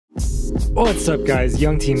What's up guys,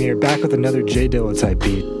 Youngteam here, back with another J Dilla type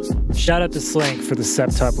beat. Shout out to Slink for the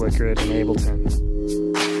septuplic grid in Ableton.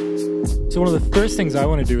 So one of the first things I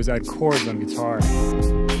want to do is add chords on guitar.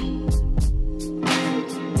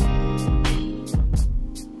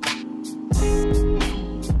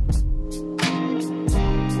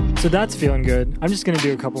 So that's feeling good. I'm just going to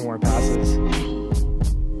do a couple more passes.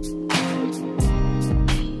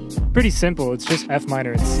 Pretty simple, it's just F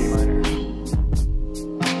minor and C minor.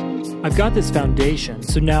 I've got this foundation,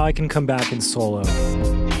 so now I can come back in solo.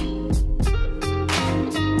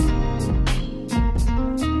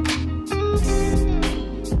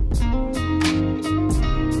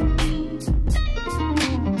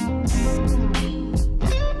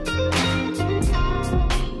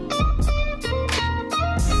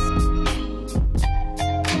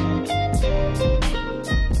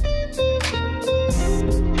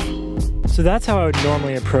 So that's how I would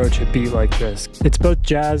normally approach a beat like this. It's both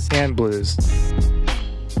jazz and blues.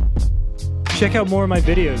 Check out more of my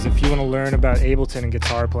videos if you want to learn about Ableton and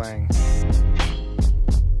guitar playing.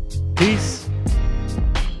 Peace!